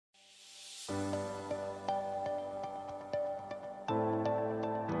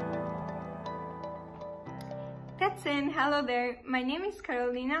and hello there. My name is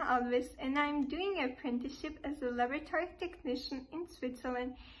Carolina Alves and I'm doing an apprenticeship as a laboratory technician in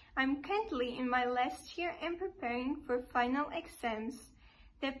Switzerland. I'm currently in my last year and preparing for final exams.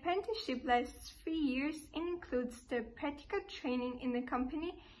 The apprenticeship lasts 3 years and includes the practical training in the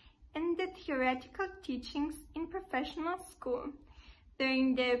company and the theoretical teachings in professional school.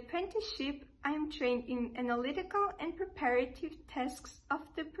 During the apprenticeship, I am trained in analytical and preparative tasks of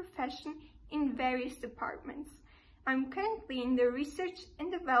the profession in various departments. I'm currently in the research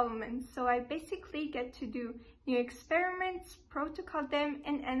and development, so I basically get to do new experiments, protocol them,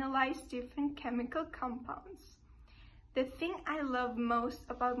 and analyze different chemical compounds. The thing I love most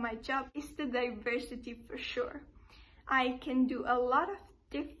about my job is the diversity for sure. I can do a lot of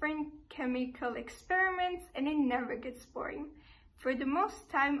different chemical experiments and it never gets boring. For the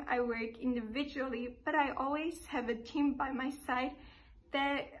most time I work individually, but I always have a team by my side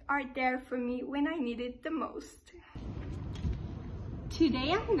that are there for me when I need it the most.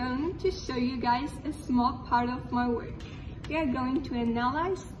 Today I'm going to show you guys a small part of my work. We are going to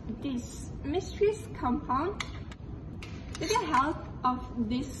analyze this mysterious compound with the help of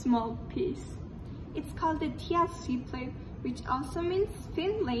this small piece. It's called the TLC plate, which also means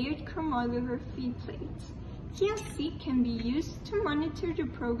thin layered chromatography plate. TLC can be used to monitor the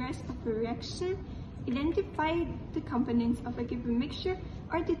progress of a reaction, identify the components of a given mixture,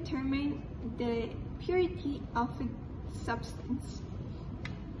 or determine the purity of a substance.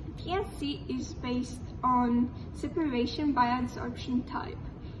 TLC is based on separation by adsorption type.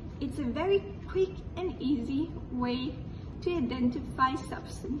 It's a very quick and easy way to identify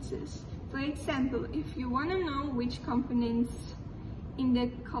substances. For example, if you want to know which components in the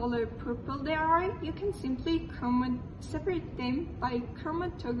color purple there are, you can simply separate them by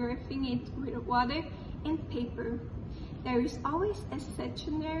chromatographing it with water and paper. There is always a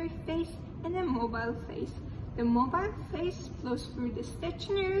stationary phase and a mobile phase. The mobile phase flows through the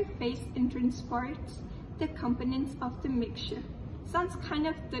stationary phase and transports the components of the mixture. Sounds kind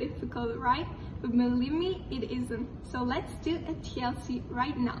of difficult, right? But believe me, it isn't. So let's do a TLC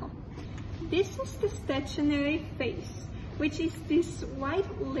right now. This is the stationary phase, which is this white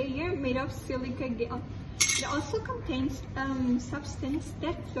layer made of silica gel. It also contains substance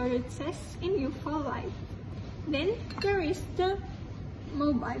that fluoresces in UV light. Then there is the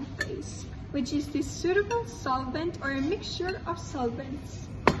mobile phase, which is the suitable solvent or a mixture of solvents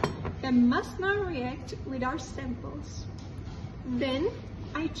that must not react with our samples. Then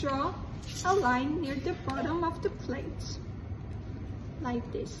I draw a line near the bottom of the plate,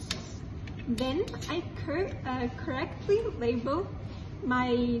 like this. Then I correctly label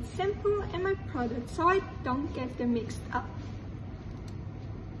my sample and my product so I don't get them mixed up.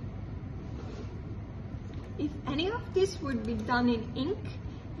 If any of this would be done in ink,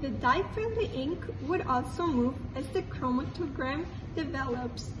 the dye from the ink would also move as the chromatogram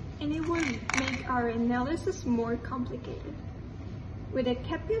develops, and it would make our analysis more complicated. With a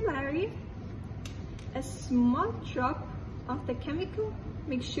capillary, a small drop of the chemical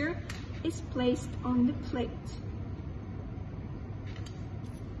mixture is placed on the plate.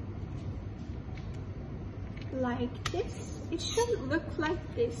 Like this. It should look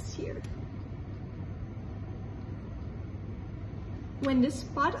like this here. When the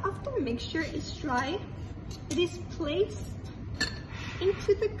spot of the mixture is dry, it is placed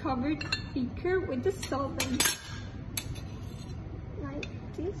into the covered beaker with the solvent. Like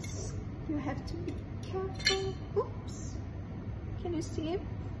this. You have to be careful. Oops. Can you see it?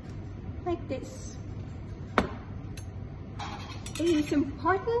 Like this. It is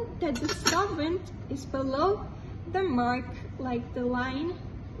important that the solvent is below the mark, like the line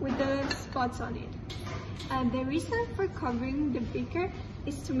with the spots on it. The reason for covering the beaker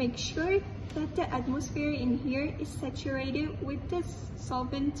is to make sure that the atmosphere in here is saturated with the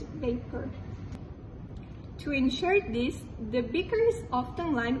solvent vapor. To ensure this, the beaker is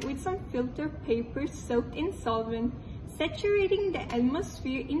often lined with some filter paper soaked in solvent. Saturating the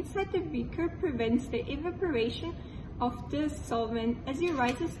atmosphere inside the beaker prevents the evaporation of the solvent as it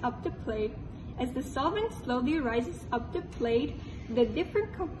rises up the plate. As the solvent slowly rises up the plate, the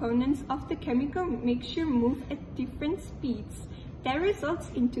different components of the chemical mixture move at different speeds. That results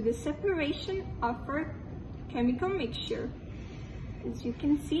into the separation of our chemical mixture. As you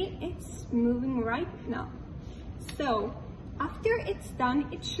can see, it's moving right now. So, after it's done,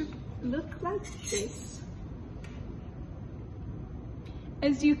 it should look like this.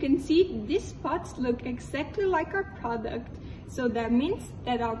 As you can see, these spots look exactly like our product. So that means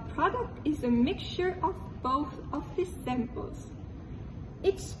that our product is a mixture of both of these samples.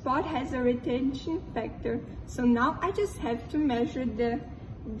 Each spot has a retention factor, so now I just have to measure the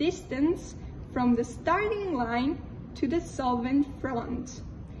distance from the starting line to the solvent front.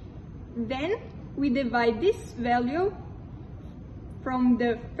 Then we divide this value from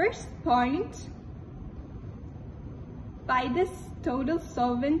the first point by the total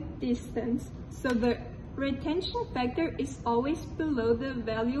solvent distance, so the retention factor is always below the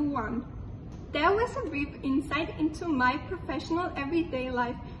value 1. That was a brief insight into my professional everyday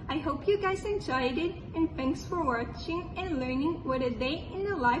life. I hope you guys enjoyed it, and thanks for watching and learning what a day in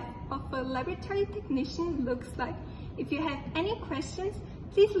the life of a laboratory technician looks like. If you have any questions,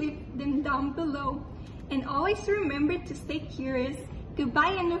 please leave them down below. And always remember to stay curious.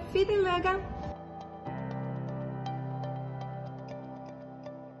 Goodbye and auf Wiedersehen.